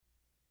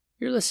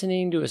You're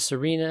listening to a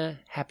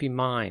Serena Happy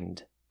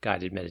Mind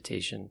guided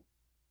meditation.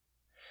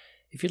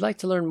 If you'd like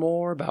to learn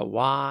more about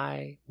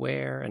why,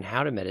 where, and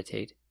how to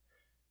meditate,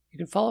 you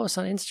can follow us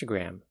on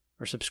Instagram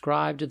or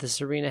subscribe to the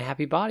Serena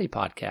Happy Body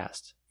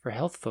podcast for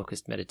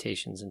health-focused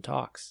meditations and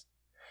talks,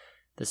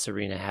 the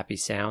Serena Happy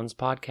Sounds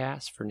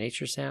podcast for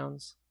nature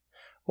sounds,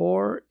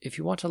 or if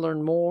you want to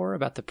learn more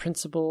about the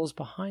principles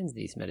behind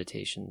these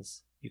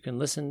meditations, you can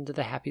listen to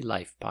the Happy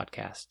Life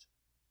podcast.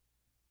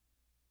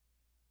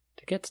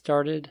 To get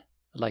started,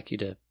 I'd like you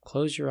to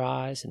close your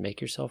eyes and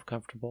make yourself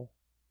comfortable.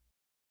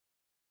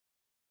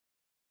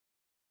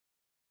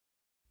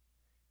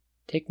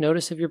 Take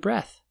notice of your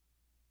breath.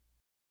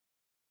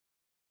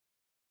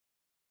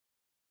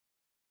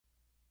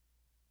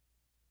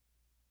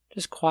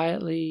 Just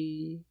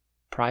quietly,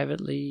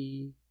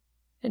 privately,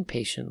 and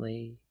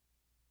patiently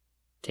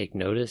take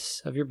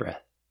notice of your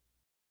breath.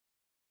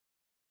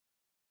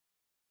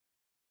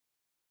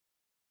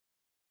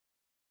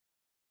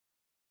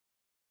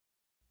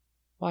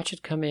 Watch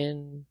it come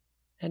in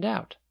and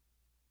out.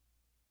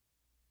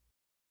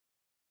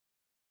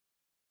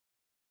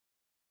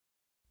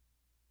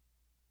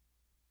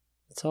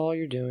 That's all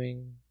you're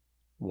doing,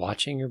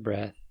 watching your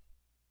breath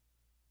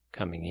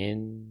coming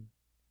in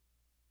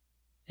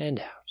and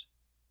out.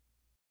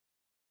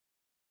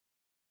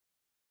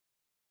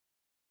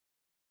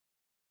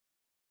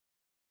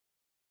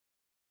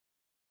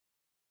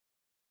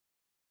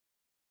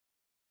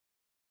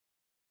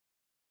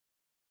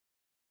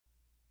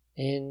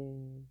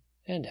 In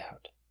and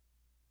out.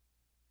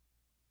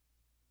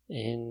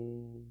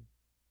 In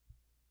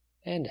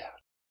and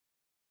out.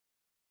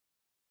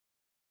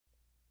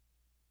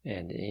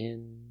 And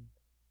in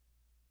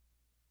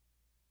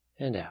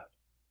and out.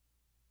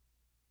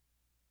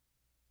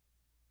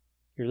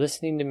 You're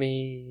listening to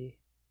me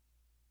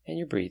and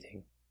you're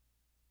breathing.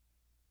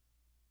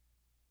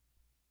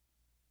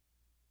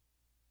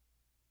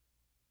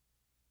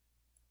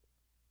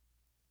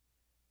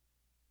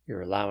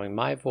 You're allowing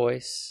my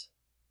voice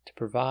to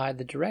provide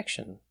the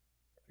direction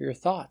for your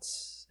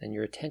thoughts and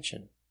your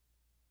attention.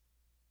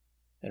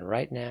 And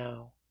right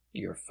now,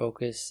 your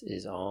focus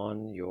is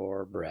on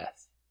your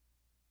breath.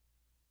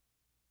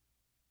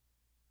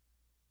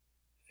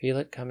 Feel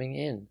it coming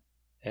in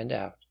and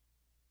out.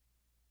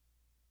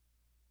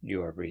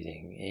 You are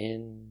breathing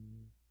in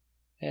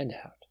and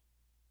out.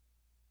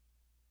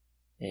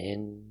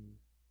 In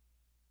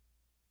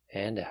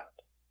and out.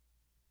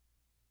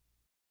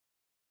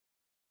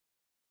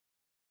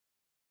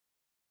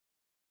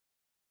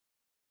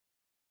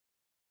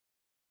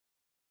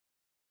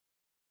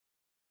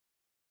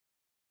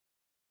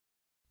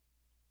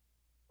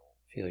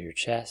 Feel your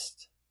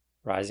chest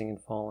rising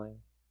and falling.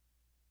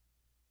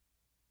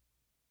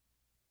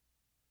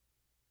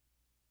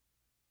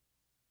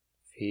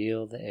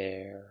 Feel the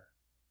air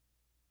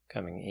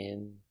coming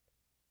in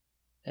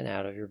and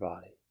out of your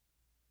body.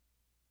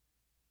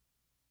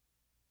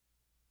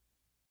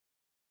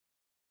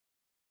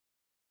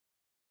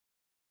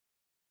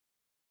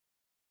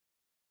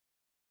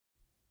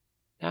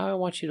 Now I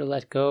want you to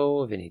let go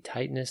of any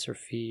tightness or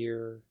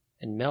fear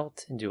and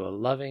melt into a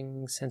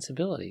loving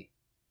sensibility.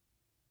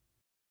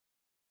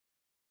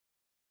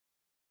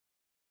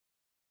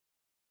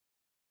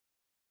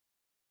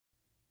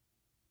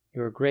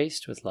 You are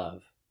graced with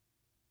love,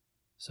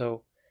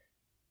 so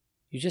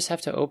you just have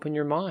to open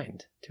your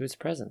mind to its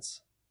presence.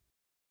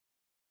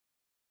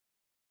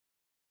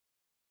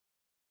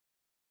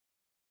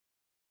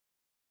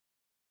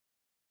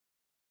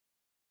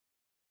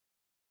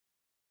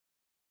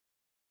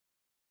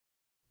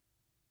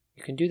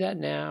 You can do that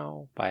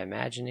now by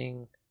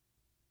imagining,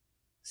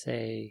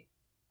 say,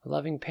 a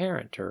loving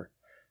parent or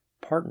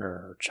partner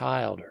or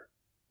child or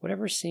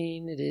whatever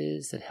scene it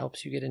is that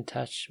helps you get in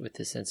touch with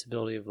the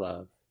sensibility of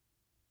love.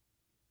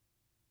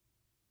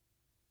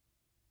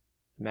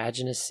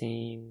 Imagine a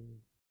scene.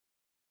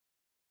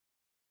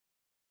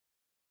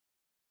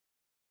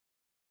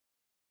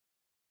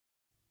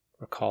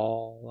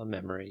 Recall a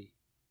memory.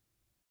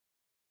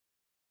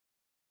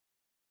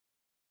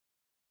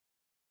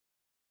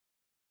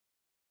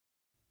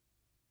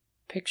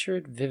 Picture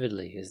it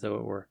vividly as though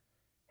it were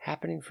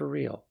happening for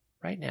real,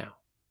 right now.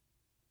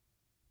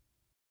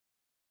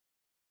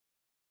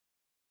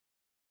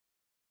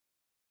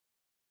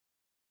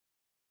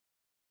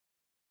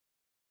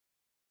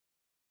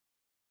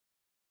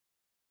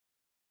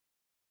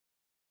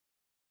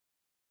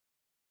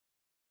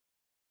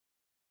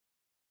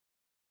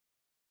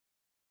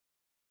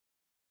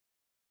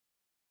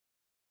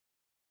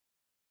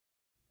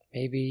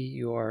 Maybe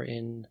you are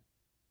in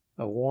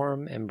a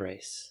warm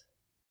embrace.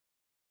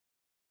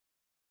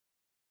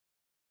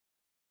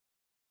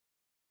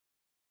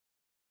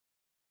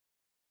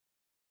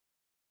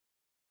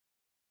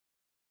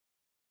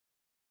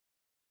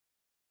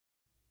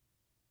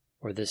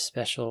 Or this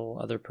special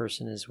other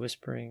person is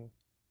whispering,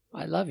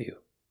 "I love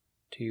you,"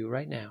 to you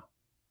right now.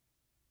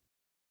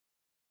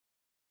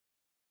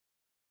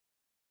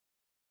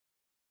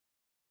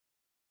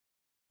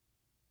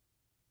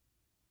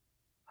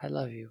 I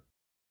love you.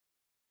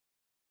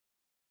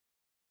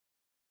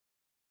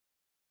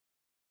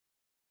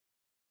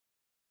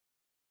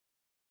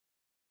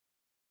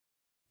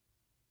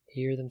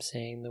 Hear them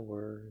saying the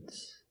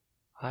words,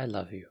 "I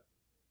love you."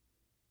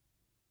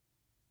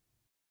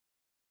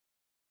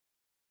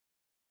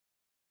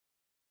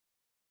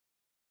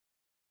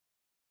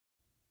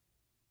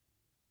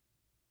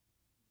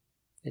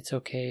 It's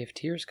okay if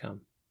tears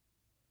come.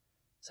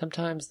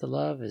 Sometimes the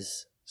love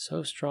is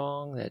so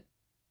strong that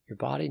your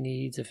body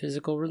needs a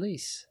physical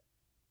release.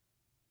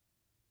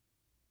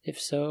 If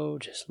so,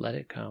 just let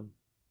it come.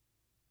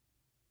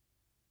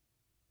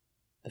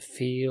 The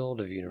field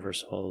of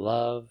universal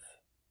love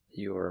that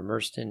you are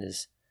immersed in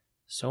is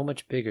so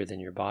much bigger than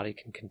your body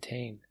can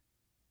contain.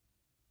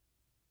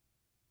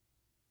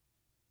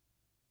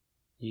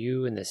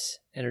 You and this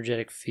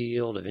energetic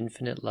field of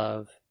infinite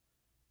love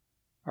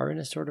are in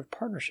a sort of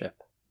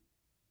partnership.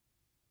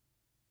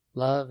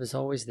 Love is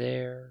always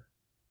there,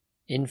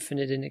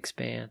 infinite in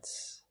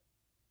expanse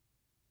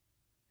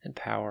and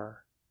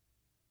power,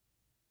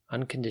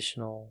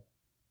 unconditional,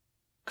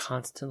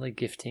 constantly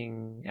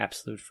gifting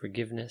absolute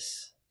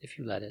forgiveness if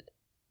you let it.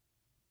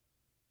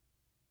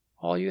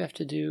 All you have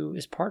to do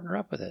is partner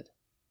up with it.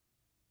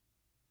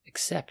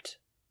 Accept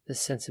this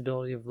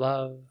sensibility of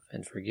love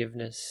and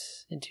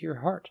forgiveness into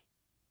your heart,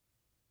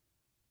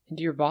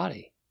 into your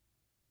body,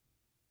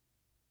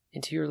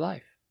 into your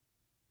life.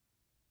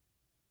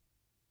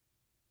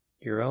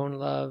 Your own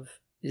love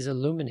is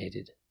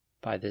illuminated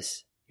by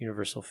this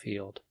universal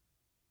field.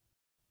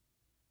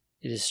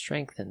 It is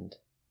strengthened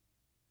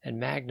and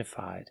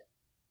magnified,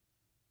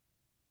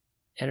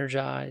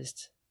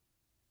 energized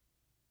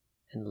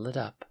and lit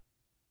up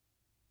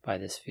by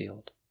this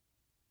field.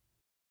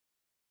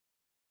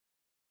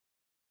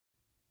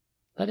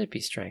 Let it be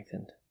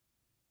strengthened.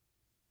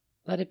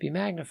 Let it be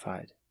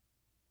magnified.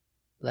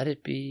 Let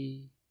it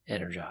be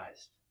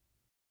energized.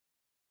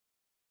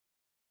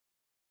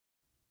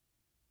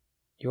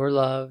 Your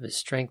love is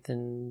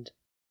strengthened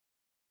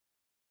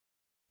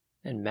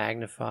and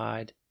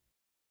magnified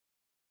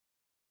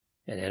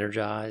and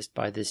energized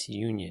by this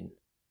union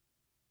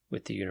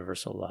with the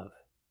universal love.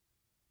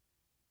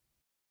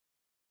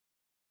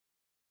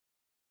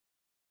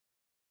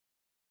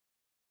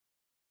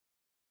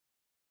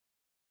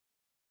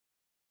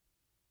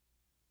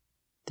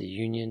 The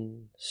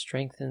union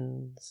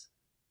strengthens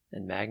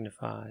and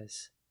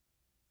magnifies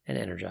and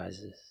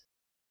energizes.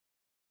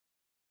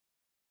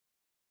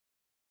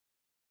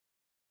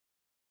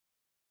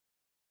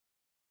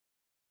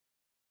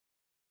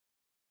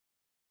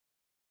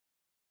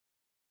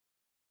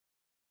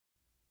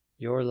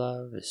 Your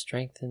love is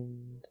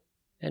strengthened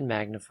and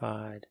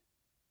magnified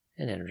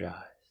and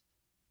energized.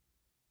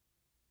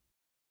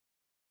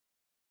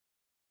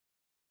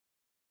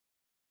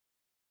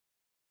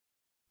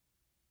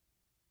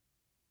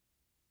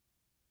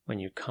 When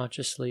you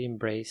consciously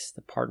embrace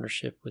the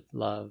partnership with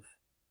love,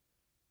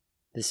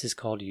 this is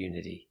called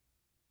unity.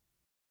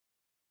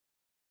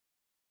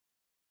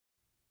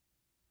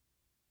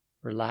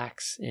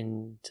 Relax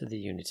into the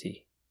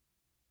unity.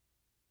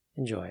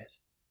 Enjoy it.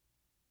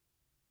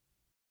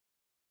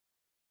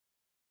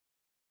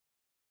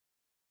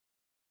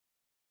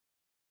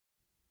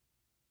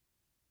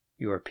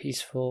 You are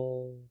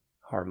peaceful,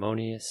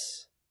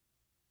 harmonious,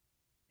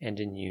 and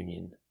in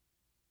union.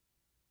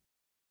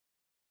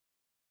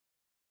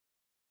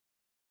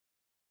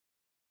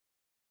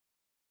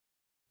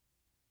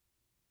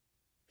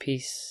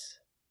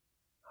 Peace,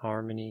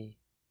 harmony,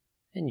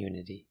 and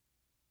unity.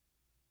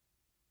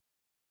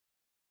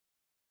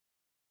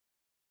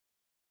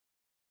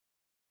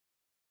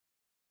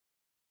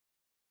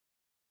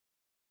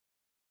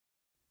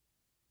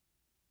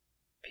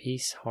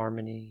 Peace,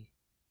 harmony,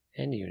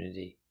 and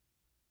unity.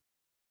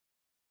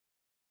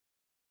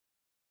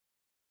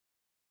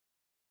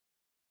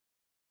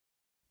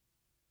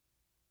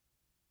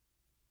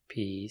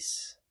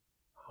 Peace,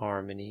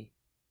 harmony,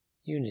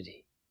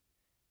 unity.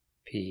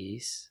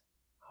 Peace,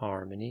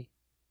 harmony,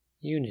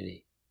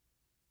 unity.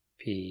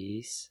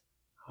 Peace,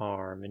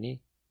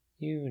 harmony,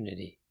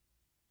 unity.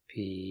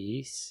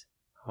 Peace,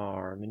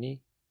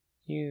 harmony,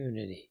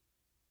 unity.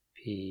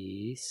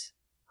 Peace,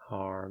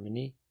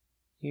 harmony,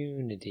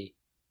 unity.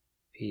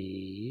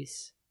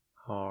 Peace,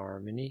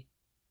 harmony,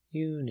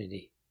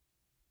 unity.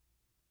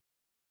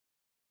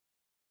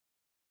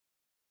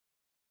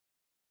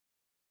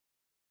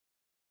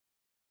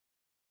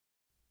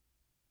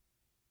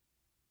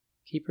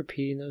 Keep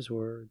repeating those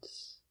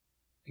words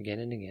again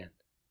and again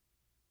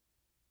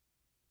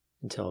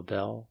until a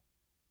bell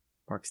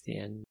marks the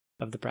end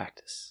of the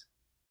practice.